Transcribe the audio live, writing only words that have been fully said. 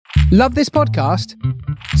Love this podcast?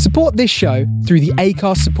 Support this show through the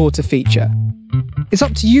Acast supporter feature. It's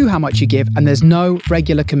up to you how much you give, and there's no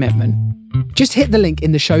regular commitment. Just hit the link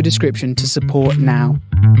in the show description to support now.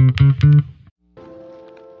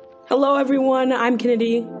 Hello everyone, I'm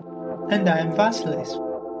Kennedy. And I'm Vasilis.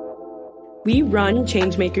 We run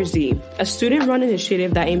Changemaker Z, a student-run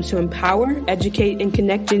initiative that aims to empower, educate, and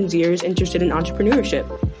connect Gen Zers interested in entrepreneurship.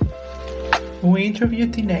 We interview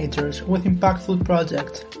teenagers with impactful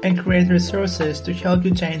projects and create resources to help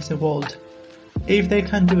you change the world. If they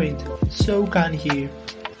can do it, so can you.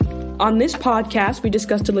 On this podcast, we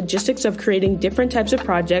discuss the logistics of creating different types of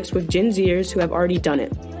projects with Gen Zers who have already done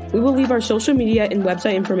it. We will leave our social media and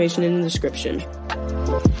website information in the description.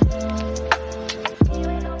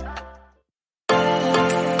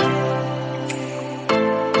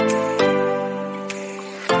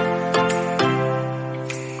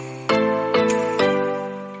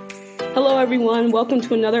 Everyone, welcome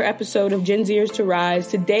to another episode of Gen Zers to Rise.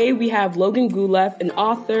 Today we have Logan Guleff, an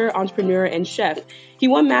author, entrepreneur, and chef. He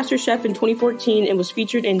won MasterChef in 2014 and was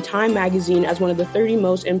featured in Time magazine as one of the 30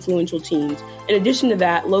 most influential teens. In addition to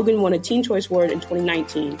that, Logan won a Teen Choice Award in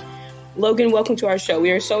 2019. Logan, welcome to our show.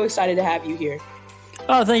 We are so excited to have you here.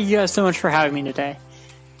 Oh, thank you guys so much for having me today.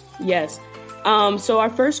 Yes. So our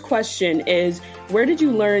first question is, where did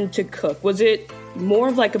you learn to cook? Was it more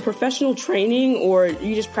of like a professional training, or are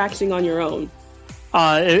you just practicing on your own?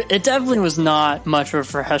 It definitely was not much of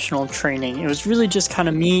a professional training. It was really just kind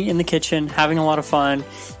of me in the kitchen, having a lot of fun.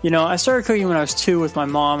 I started cooking when I was 2 with my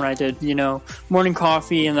mom, and I did, morning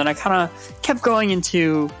coffee, and then I kind of kept going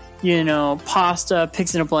into, pasta,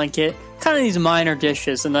 pigs in a blanket, kind of these minor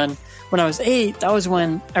dishes. And then when I was 8, that was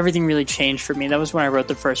when everything really changed for me. That was when I wrote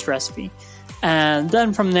the first recipe. And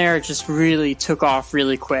then from there, it just really took off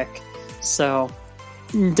really quick. So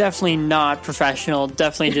definitely not professional,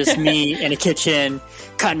 definitely just me in a kitchen,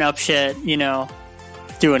 cutting up shit,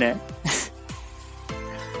 doing it.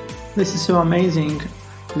 This is so amazing.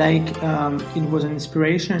 It was an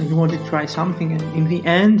inspiration, you wanted to try something, and in the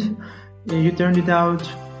end, you turned it out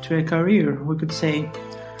to a career, we could say.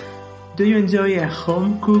 Do you enjoy a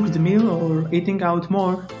home-cooked meal or eating out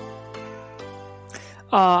more?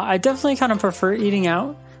 I definitely kind of prefer eating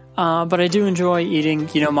out. But I do enjoy eating,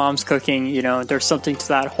 mom's cooking. There's something to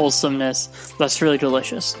that wholesomeness that's really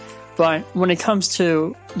delicious. But when it comes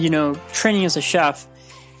to, training as a chef,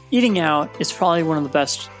 eating out is probably one of the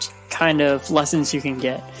best kind of lessons you can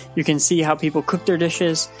get. You can see how people cook their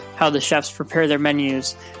dishes, how the chefs prepare their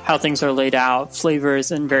menus, how things are laid out,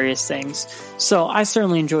 flavors, and various things. So I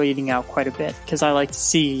certainly enjoy eating out quite a bit because I like to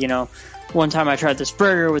see, one time I tried this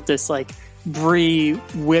burger with this, brie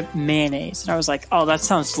whipped mayonnaise, and I was like, oh, that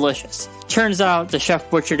sounds delicious. Turns out the chef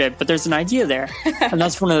butchered it, but there's an idea there. And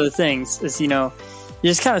that's one of the things is, you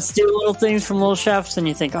just kind of steal little things from little chefs, and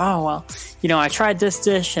you think, oh, well, I tried this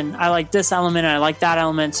dish and I like this element and I like that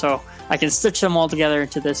element, so I can stitch them all together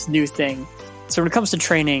into this new thing. So when it comes to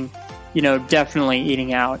training, definitely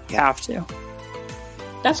eating out, you have to.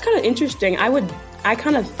 That's kind of interesting. I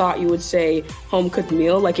kind of thought you would say home cooked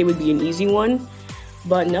meal, like it would be an easy one.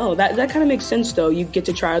 But no, that kind of makes sense, though. You get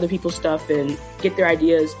to try other people's stuff and get their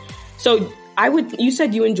ideas. So you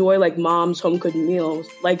said you enjoy mom's home cooked meals.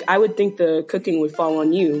 I would think the cooking would fall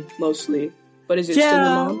on you mostly. But is it still your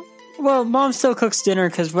mom? Well, mom still cooks dinner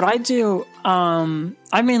because what I do,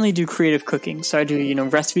 I mainly do creative cooking. So I do,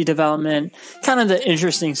 recipe development, kind of the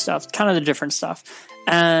interesting stuff, kind of the different stuff.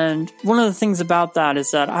 And one of the things about that is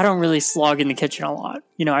that I don't really slog in the kitchen a lot.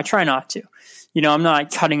 I try not to. I'm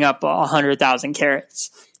not cutting up 100,000 carrots.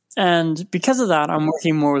 And because of that, I'm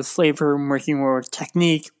working more with flavor, I'm working more with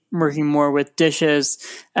technique, working more with dishes,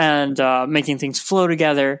 and making things flow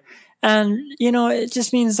together. And, it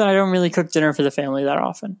just means that I don't really cook dinner for the family that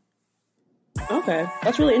often. Okay,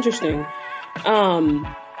 that's really interesting.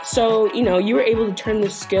 So, you were able to turn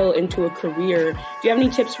this skill into a career. Do you have any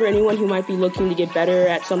tips for anyone who might be looking to get better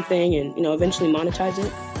at something and, eventually monetize it?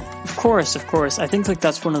 Of course. I think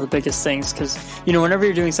that's one of the biggest things because, whenever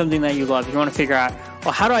you're doing something that you love, you want to figure out,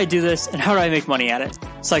 well, how do I do this and how do I make money at it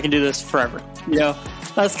so I can do this forever?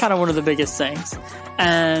 That's kind of one of the biggest things.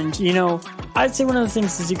 And, I'd say one of the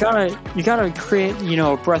things is you gotta create,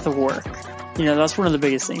 a breadth of work. That's one of the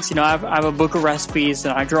biggest things. I have a book of recipes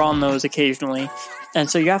and I draw on those occasionally. And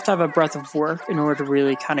so you have to have a breadth of work in order to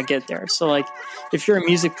really kind of get there. So if you're a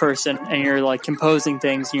music person and you're composing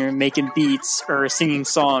things and you're making beats or singing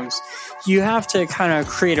songs, you have to kind of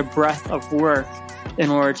create a breadth of work in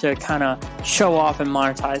order to kind of show off and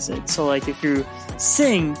monetize it. So if you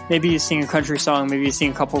sing, maybe you sing a country song, maybe you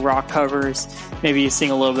sing a couple rock covers, maybe you sing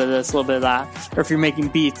a little bit of this, a little bit of that. Or if you're making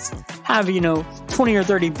beats, have, 20 or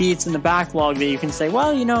 30 beats in the backlog that you can say,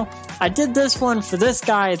 well, I did this one for this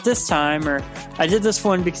guy at this time, or I did this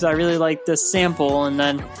one because I really like this sample, and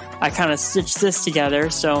then I kind of stitched this together.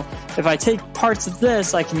 So if I take parts of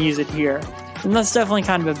this, I can use it here. And that's definitely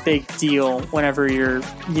kind of a big deal whenever you're,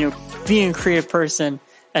 being a creative person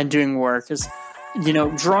and doing work, is,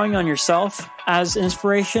 drawing on yourself as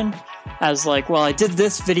inspiration, as like, well, I did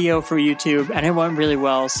this video for YouTube and it went really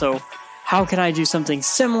well, so how can I do something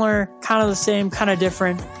similar, kind of the same, kind of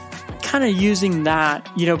different, kind of using that,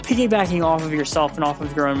 piggybacking off of yourself and off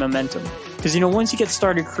of your own momentum. Because, once you get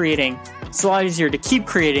started creating, it's a lot easier to keep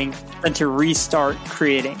creating than to restart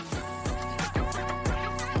creating.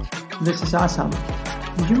 This is awesome.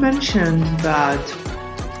 You mentioned that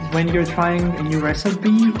when you're trying a new recipe,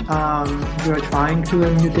 you're trying to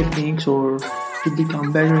learn new techniques or to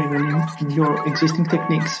become better in your existing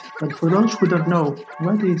techniques. But for those who don't know,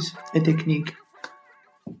 what is a technique?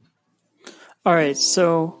 All right,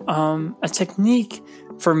 so a technique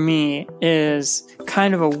for me is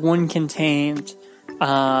kind of a one-contained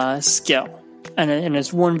skill, and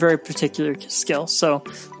it's one very particular skill. So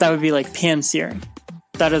that would be like pan searing.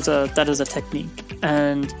 That is a technique,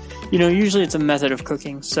 and usually it's a method of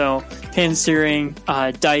cooking. So pan searing,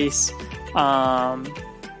 dice, rough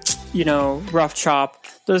chop,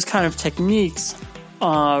 those kind of techniques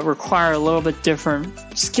require a little bit different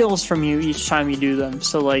skills from you each time you do them.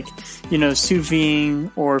 So like, sous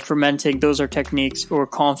vide or fermenting, those are techniques, or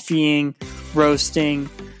confit, roasting,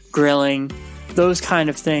 grilling, those kind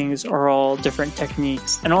of things are all different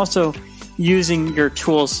techniques. And also using your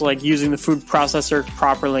tools, like using the food processor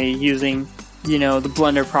properly, using, the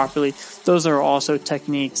blender properly, those are also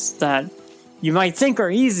techniques that you might think are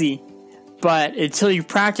easy, but until you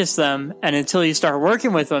practice them and until you start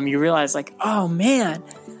working with them, you realize like, oh man,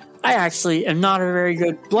 I actually am not a very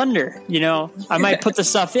good blender. I might put the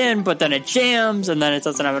stuff in, but then it jams, and then it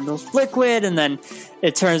doesn't have enough liquid, and then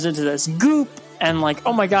it turns into this goop, and like,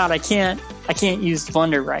 oh my god, I can't use the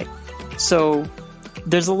blender right. So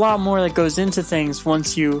there's a lot more that goes into things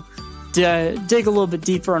once you dig a little bit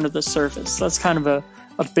deeper under the surface. That's kind of a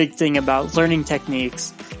big thing about learning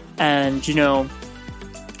techniques. And,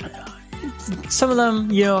 some of them,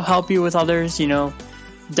 help you with others,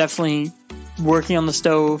 definitely working on the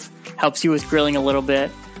stove helps you with grilling a little bit.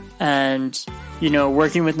 And,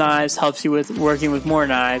 working with knives helps you with working with more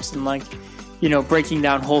knives. And like, breaking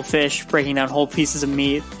down whole fish, breaking down whole pieces of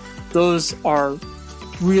meat. Those are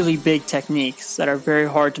really big techniques that are very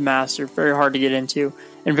hard to master, very hard to get into,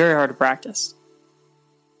 and very hard to practice.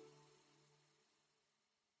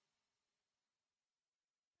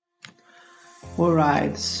 All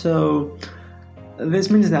right, so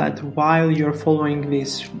this means that while you're following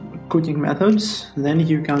these cooking methods, then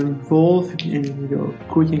you can evolve in your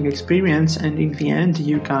cooking experience, and in the end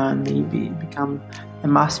you can maybe become a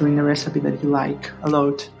master in a recipe that you like a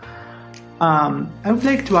lot. I would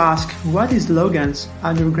like to ask, what is Logan's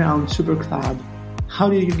Underground Super Club? How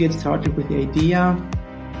did you get started with the idea?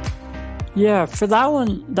 Yeah, for that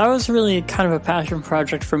one, that was really kind of a passion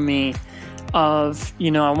project for me of,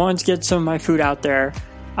 I wanted to get some of my food out there,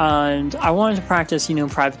 and I wanted to practice,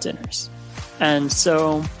 private dinners. And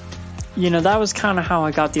so, that was kind of how I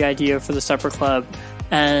got the idea for the Supper Club,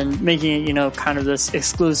 and making it, kind of this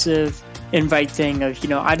exclusive invite thing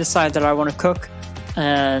of, I decide that I want to cook,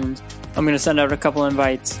 and I'm going to send out a couple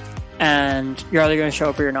invites, and you're either going to show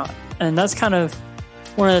up or you're not. And that's kind of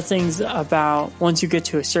one of the things about once you get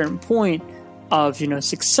to a certain point of,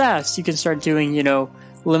 success, you can start doing,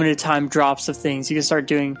 limited time drops of things. You can start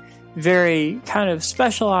doing very kind of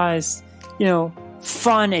specialized,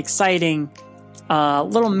 fun, exciting,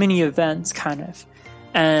 little mini events kind of.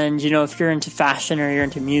 And, if you're into fashion or you're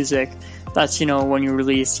into music, that's, when you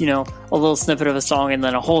release, a little snippet of a song and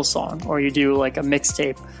then a whole song, or you do like a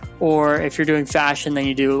mixtape. Or if you're doing fashion, then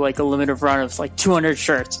you do like a limited run of like 200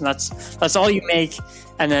 shirts, and that's all you make.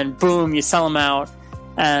 And then boom, you sell them out,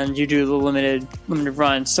 and you do the limited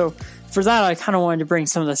run. So for that, I kind of wanted to bring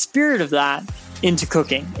some of the spirit of that into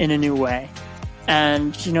cooking in a new way.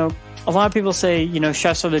 And a lot of people say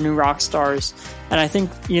chefs are the new rock stars, and I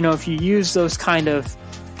think if you use those kind of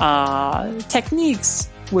techniques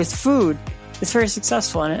with food, it's very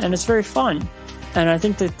successful and it's very fun. And I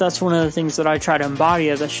think that that's one of the things that I try to embody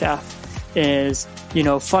as a chef is,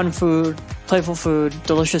 fun food, playful food,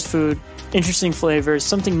 delicious food, interesting flavors,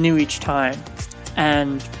 something new each time.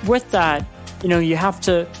 And with that, you have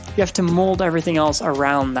to mold everything else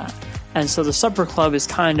around that. And so the Supper Club is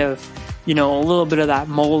kind of, a little bit of that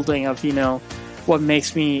molding of, what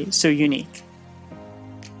makes me so unique.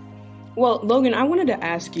 Well, Logan, I wanted to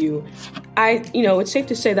ask you, it's safe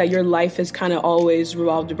to say that your life has kind of always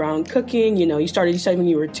revolved around cooking. You said when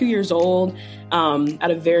you were 2 years old,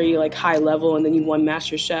 at a very like high level, and then you won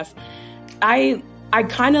MasterChef. I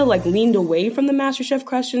kind of like leaned away from the MasterChef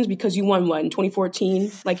questions because you won in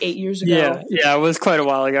 2014, like 8 years ago. Yeah, it was quite a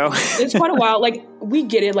while ago. It's quite a while. Like, we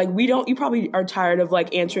get it. Like, you probably are tired of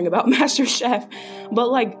like answering about MasterChef, but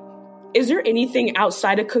like, is there anything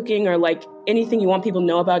outside of cooking or like anything you want people to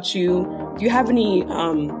know about you? Do you have any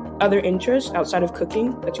other interests outside of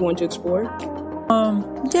cooking that you want to explore?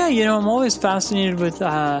 Yeah, I'm always fascinated with,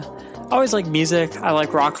 I always like music. I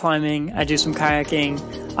like rock climbing. I do some kayaking.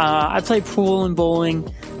 I play pool and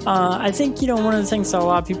bowling. I think, one of the things that a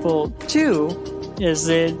lot of people do is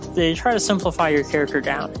they try to simplify your character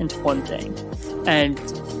down into one thing. And,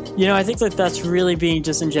 I think that that's really being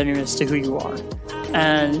disingenuous to who you are.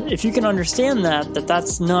 And if you can understand that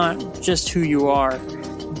that's not just who you are,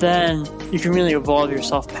 then you can really evolve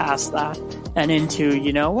yourself past that and into,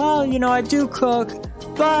 I do cook,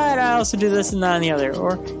 but I also do this and that and the other.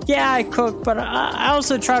 Or, yeah, I cook, but I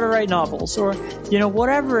also try to write novels. Or,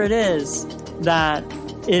 whatever it is that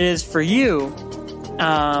it is for you,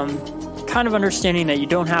 kind of understanding that you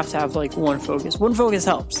don't have to have like one focus. One focus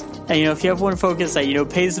helps. And, if you have one focus that,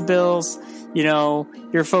 pays the bills,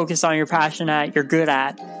 you're focused on, you're passionate at, you're good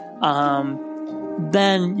at,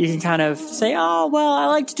 then you can kind of say, oh, well, I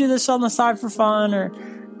like to do this on the side for fun,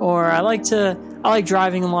 or I like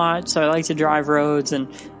driving a lot, so I like to drive roads and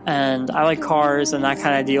I like cars and that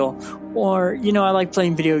kind of deal. Or, I like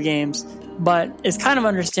playing video games, but it's kind of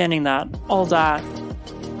understanding that all that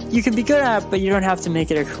you can be good at, but you don't have to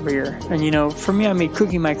make it a career. And, for me, I made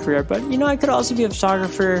cooking my career, but, I could also be a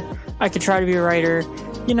photographer. I could try to be a writer,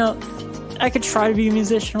 I could try to be a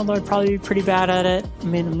musician, although I'd probably be pretty bad at it. I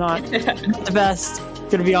mean, I'm not the best,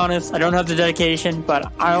 gonna be honest. I don't have the dedication,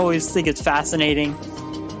 but I always think it's fascinating.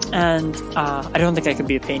 And I don't think I could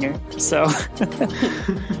be a painter, so.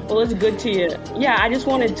 Well, it's good to you. Yeah, I just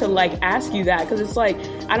wanted to like ask you that because it's like,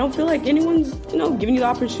 I don't feel like anyone's, giving you the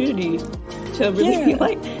opportunity to really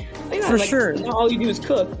for sure. Not all you do is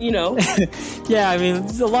cook, Yeah, I mean,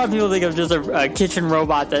 a lot of people think I'm just a kitchen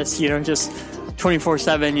robot that's, just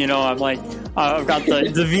 24/7, I'm like, I've got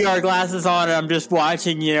the VR glasses on and I'm just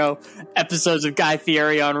watching, episodes of Guy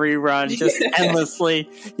Fieri on rerun just endlessly.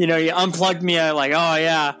 You unplugged me, I'm like, oh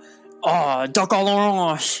yeah, duck à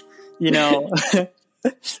l'orange,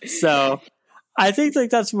 So I think like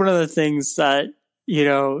that's one of the things that,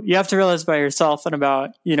 you have to realize about yourself and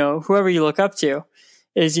about, whoever you look up to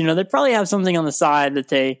is, they probably have something on the side that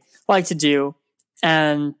they like to do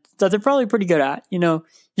and that they're probably pretty good at, You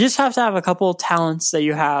just have to have a couple of talents that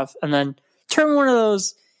you have and then turn one of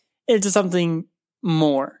those into something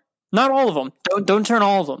more. Not all of them. Don't turn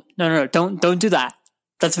all of them. No. Don't do that.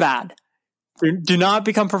 That's bad. Do not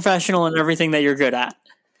become professional in everything that you're good at.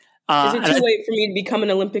 Is it too late for me to become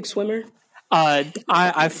an Olympic swimmer?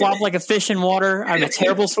 I flop like a fish in water. I'm a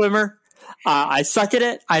terrible swimmer. I suck at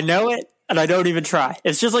it. I know it. And I don't even try.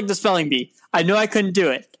 It's just like the spelling bee. I knew I couldn't do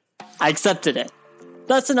it. I accepted it.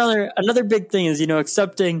 That's another big thing is,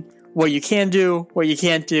 accepting what you can do, what you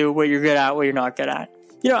can't do, what you're good at, what you're not good at.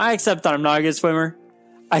 I accept that I'm not a good swimmer.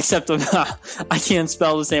 I accept that I can't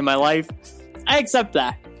spell to save my life. I accept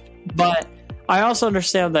that. But I also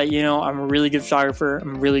understand that, I'm a really good photographer.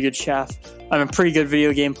 I'm a really good chef. I'm a pretty good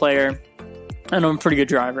video game player. And I'm a pretty good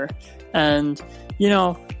driver. And,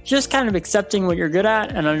 just kind of accepting what you're good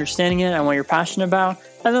at and understanding it and what you're passionate about.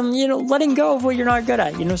 And then, letting go of what you're not good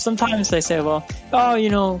at. Sometimes they say, well,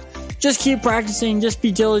 just keep practicing, just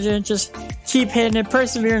be diligent, just keep hitting it,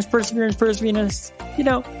 perseverance.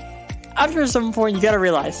 After some point, you got to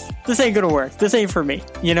realize this ain't going to work. This ain't for me,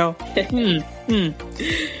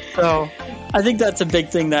 So I think that's a big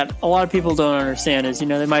thing that a lot of people don't understand is,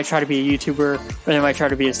 they might try to be a YouTuber or they might try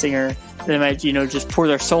to be a singer. They might, just pour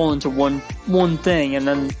their soul into one thing. And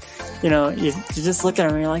then, you just look at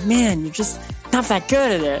them and you're like, man, you're just not that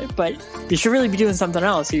good at it, but you should really be doing something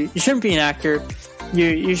else. You shouldn't be an actor.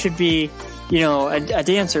 You should be, a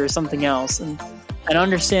dancer or something else. And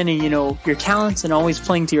understanding, your talents and always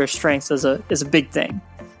playing to your strengths is a big thing.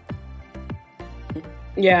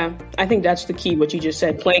 Yeah, I think that's the key, what you just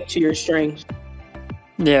said, playing to your strengths.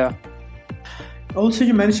 Yeah. Also,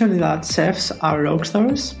 you mentioned that chefs are rock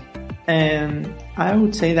stars, and I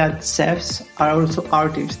would say that chefs are also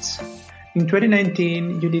artists. In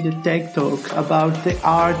 2019, you did a TED Talk about the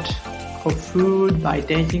art of food by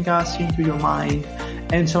taking us into your mind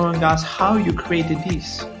and showing us how you created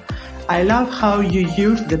this. I love how you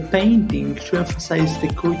use the painting to emphasize the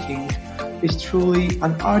cooking. It's truly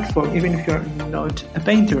an art form, even if you're not a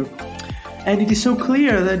painter. And it is so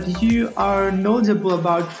clear that you are knowledgeable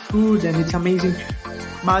about food, and it's amazing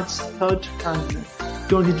much thought and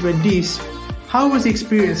going into a dish. How was the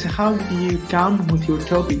experience? How did you come with your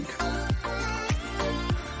topic?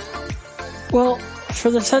 Well, for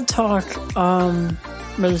the TED Talk, or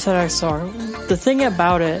the TEDx Talk, the thing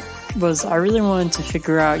about it was I really wanted to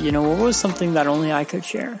figure out, what was something that only I could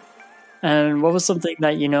share, and what was something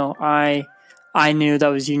that I knew that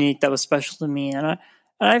was unique, that was special to me, and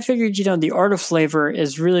I figured, the art of flavor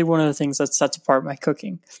is really one of the things that sets apart my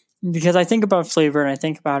cooking. Because I think about flavor and I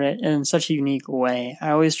think about it in such a unique way.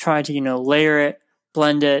 I always try to, layer it,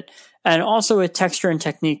 blend it, and also with texture and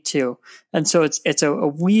technique too. And so it's a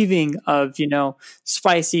weaving of,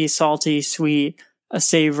 spicy, salty, sweet,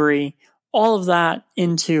 savory, all of that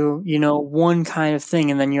into, one kind of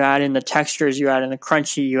thing. And then you add in the textures, you add in the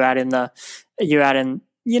crunchy, you add in,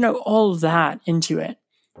 all of that into it.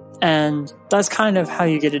 And that's kind of how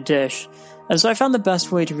you get a dish. And so I found the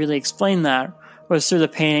best way to really explain that was through the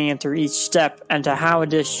painting and through each step, and to how a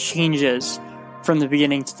dish changes from the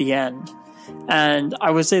beginning to the end. And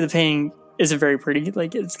I would say the painting isn't very pretty.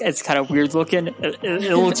 Like it's kind of weird looking.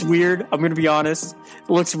 It looks weird. I'm going to be honest. It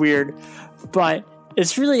looks weird, but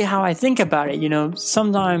it's really how I think about it.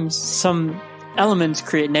 Sometimes some elements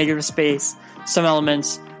create negative space. Some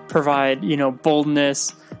elements provide,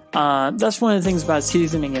 boldness. That's one of the things about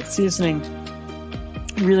seasoning. Seasoning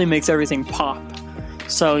really makes everything pop.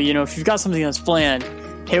 So, if you've got something that's bland,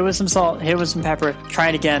 hit with some salt, hit with some pepper, try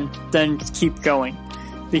it again, then keep going.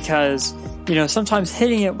 Because, sometimes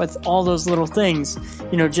hitting it with all those little things,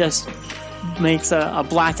 just makes a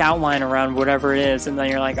black outline around whatever it is. And then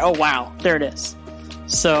you're like, oh, wow, there it is.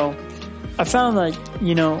 So I found that,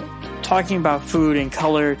 talking about food and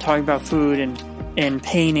color, talking about food and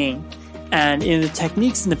painting, and in the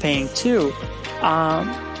techniques in the painting too,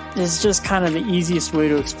 is just kind of the easiest way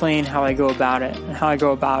to explain how I go about it, and how I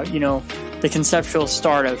go about, the conceptual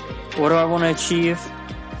start of what do I want to achieve?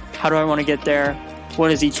 How do I want to get there? What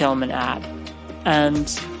does each element add? And,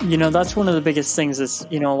 that's one of the biggest things is,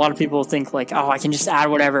 a lot of people think like, oh, I can just add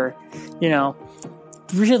whatever,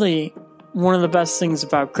 really one of the best things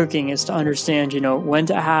about cooking is to understand, when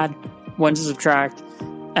to add, when to subtract,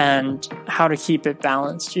 and how to keep it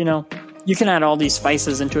balanced. You can add all these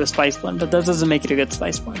spices into a spice blend, but that doesn't make it a good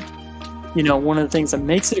spice blend. One of the things that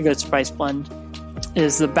makes it a good spice blend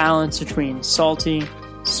is the balance between salty,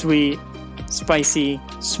 sweet, spicy,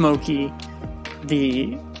 smoky.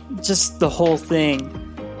 The whole thing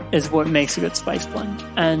is what makes a good spice blend.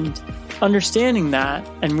 And understanding that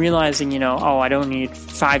and realizing, I don't need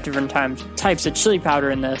 5 different types of chili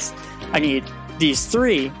powder in this. I need these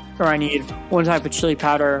 3, or I need 1 type of chili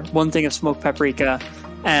powder, 1 thing of smoked paprika,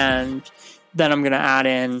 and then I'm going to add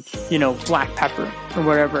in, black pepper or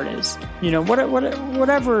whatever it is.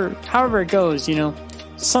 Whatever, however it goes,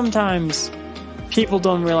 sometimes people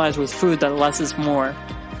don't realize with food that less is more,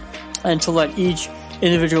 and to let each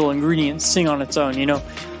individual ingredient sing on its own.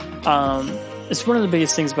 It's one of the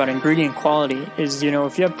biggest things about ingredient quality is,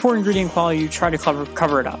 if you have poor ingredient quality, you try to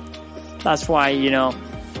cover it up. That's why,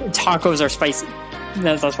 tacos are spicy.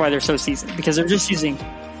 That's why they're so seasoned, because they're just using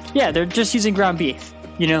ground beef,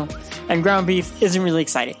 and ground beef isn't really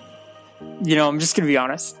exciting. I'm just going to be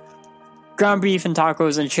honest. Ground beef and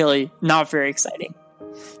tacos and chili, not very exciting.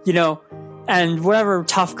 And whatever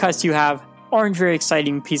tough cuts you have aren't very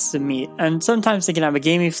exciting pieces of meat. And sometimes they can have a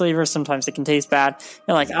gamey flavor, sometimes they can taste bad.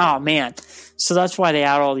 You're like, oh man. So that's why they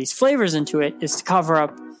add all these flavors into it, is to cover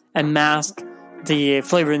up and mask the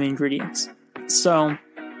flavor in the ingredients. So,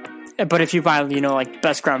 but if you buy, like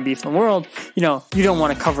best ground beef in the world, you don't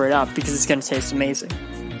want to cover it up because it's going to taste amazing.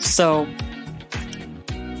 So,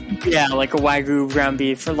 yeah, like a Wagyu ground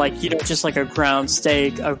beef, or like, just like a ground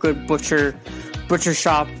steak, a good butcher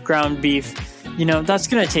shop ground beef, that's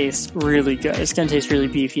going to taste really good. It's going to taste really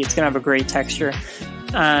beefy. It's going to have a great texture.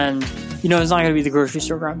 And, it's not going to be the grocery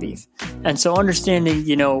store ground beef. And so understanding,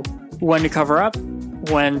 when to cover up,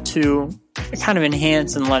 when to kind of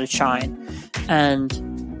enhance and let it shine. And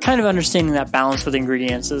kind of understanding that balance with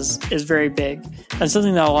ingredients is very big. And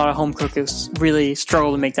something that a lot of home cookers really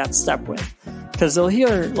struggle to make that step with. Because they'll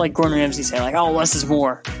hear, like, Gordon Ramsay say, like, oh, less is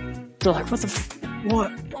more. They're like,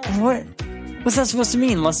 what? What's that supposed to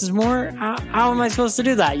mean? Less is more? How am I supposed to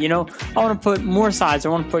do that? I want to put more sides. I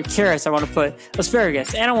want to put carrots. I want to put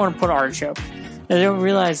asparagus. And I want to put artichoke. And they don't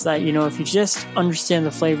realize that, if you just understand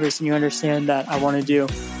the flavors and you understand that I want to do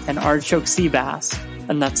an artichoke sea bass,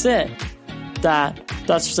 and that's it,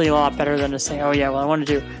 that's really a lot better than to say, oh yeah, well, I want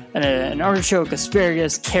to do an artichoke,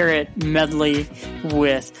 asparagus, carrot medley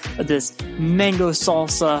with this mango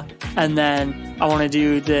salsa, and then I want to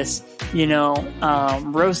do this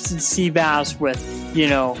roasted sea bass with,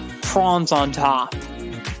 prawns on top.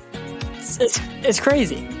 It's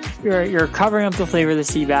crazy. You're covering up the flavor of the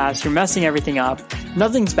sea bass. You're messing everything up.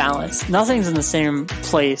 Nothing's balanced. Nothing's in the same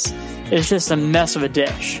place. It's just a mess of a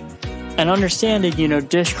dish. And understanding,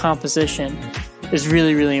 dish composition is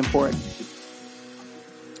really, really important.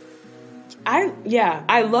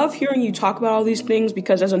 I love hearing you talk about all these things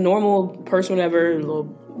because as a normal person, whatever,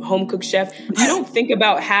 little home cook chef, you don't think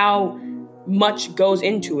about how much goes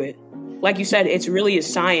into it. Like you said, it's really a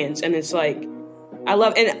science, and it's like, I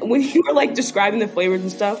love, and when you were like describing the flavors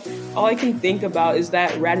and stuff, all I can think about is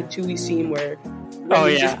that Ratatouille scene where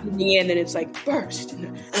just in the end, and it's like burst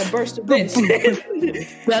and a burst of this.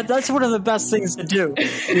 That's one of the best things to do.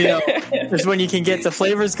 Is when you can get the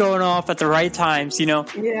flavors going off at the right times.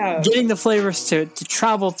 Getting the flavors to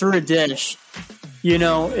travel through a dish,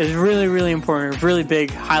 is really, really important. Really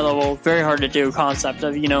big, high level, very hard to do concept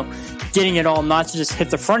of getting it all not to just hit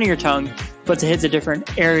the front of your tongue, but to hit the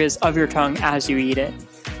different areas of your tongue as you eat it.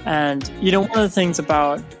 And one of the things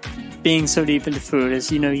about being so deep into food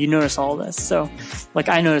is, you notice all this. So, like,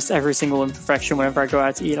 I notice every single imperfection whenever I go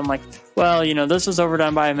out to eat. I'm like, well, this was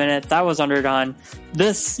overdone by a minute. That was underdone.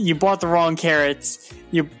 This, you bought the wrong carrots.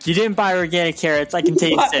 You didn't buy organic carrots. I can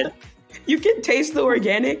taste it. You can taste the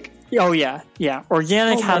organic? Oh, yeah. Yeah.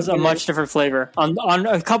 Organic has a much different flavor on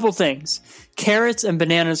a couple things. Carrots and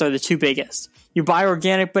bananas are the two biggest. You buy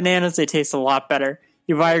organic bananas, they taste a lot better.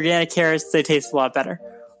 You buy organic carrots, they taste a lot better.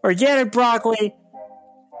 Organic broccoli,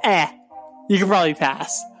 you can probably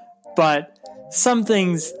pass. But some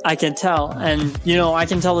things I can tell. And, I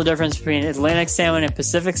can tell the difference between Atlantic salmon and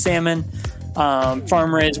Pacific salmon,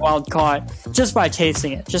 farm-raised, wild-caught, just by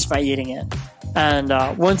tasting it, just by eating it. And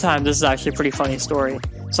one time, this is actually a pretty funny story.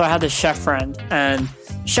 So I had this chef friend, and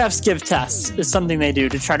chefs give tests. It's something they do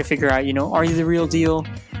to try to figure out, are you the real deal?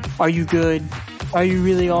 Are you good? Are you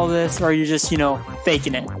really all this? Or are you just,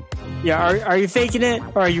 faking it? Yeah, are you faking it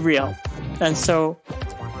or are you real? And so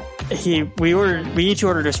we each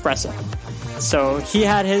ordered espresso. So he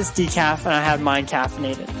had his decaf and I had mine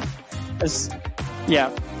caffeinated.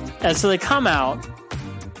 And so they come out,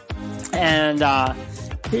 and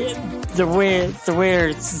the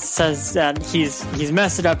waiter says that he's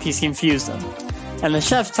messed it up, he's confused them. And the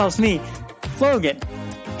chef tells me, Logan,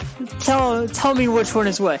 tell me which one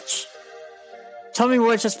is which. Tell me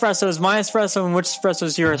which espresso is my espresso and which espresso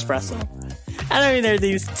is your espresso. And I mean, there are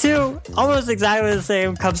these two almost exactly the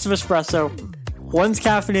same cups of espresso. One's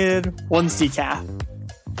caffeinated, one's decaf.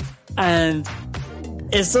 And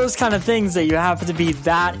it's those kind of things that you have to be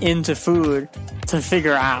that into food to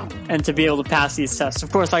figure out and to be able to pass these tests.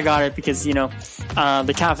 Of course, I got it because, the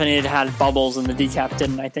caffeinated had bubbles and the decaf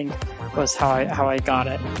didn't, I think, was how I got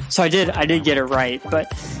it. So I did get it right.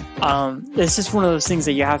 But it's just one of those things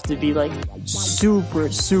that you have to be like super,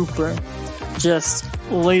 super just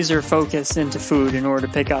laser focused into food in order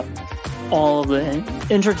to pick up all of the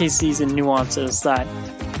intricacies and nuances that,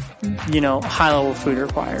 high level food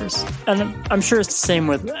requires. And I'm sure it's the same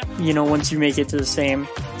with, once you make it to the same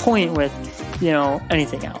point with,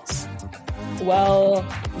 anything else. Well,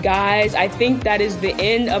 guys, I think that is the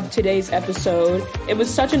end of today's episode. It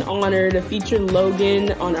was such an honor to feature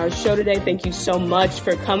Logan on our show today. Thank you so much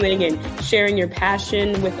for coming and sharing your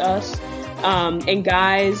passion with us. And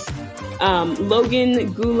guys,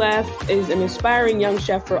 Logan Guleff is an aspiring young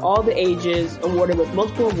chef for all the ages, awarded with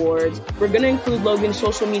multiple awards. We're going to include Logan's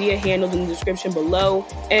social media handles in the description below.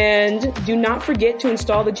 And do not forget to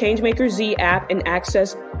install the Changemaker Z app and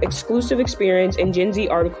access exclusive experience and Gen Z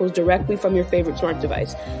articles directly from your favorite smart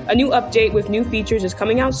device. A new update with new features is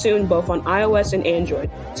coming out soon, both on iOS and Android.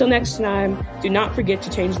 Till next time, do not forget to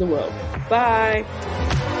change the world. Bye.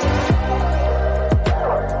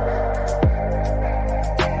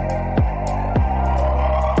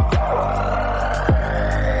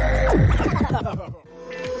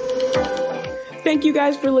 Thank you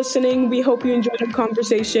guys for listening. We hope you enjoyed our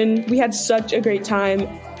conversation. We had such a great time.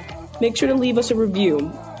 Make sure to leave us a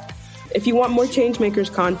review. If you want more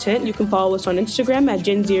Changemakers content, you can follow us on Instagram at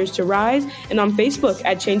Gen Zers to Rise and on Facebook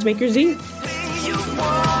at Changemaker Z.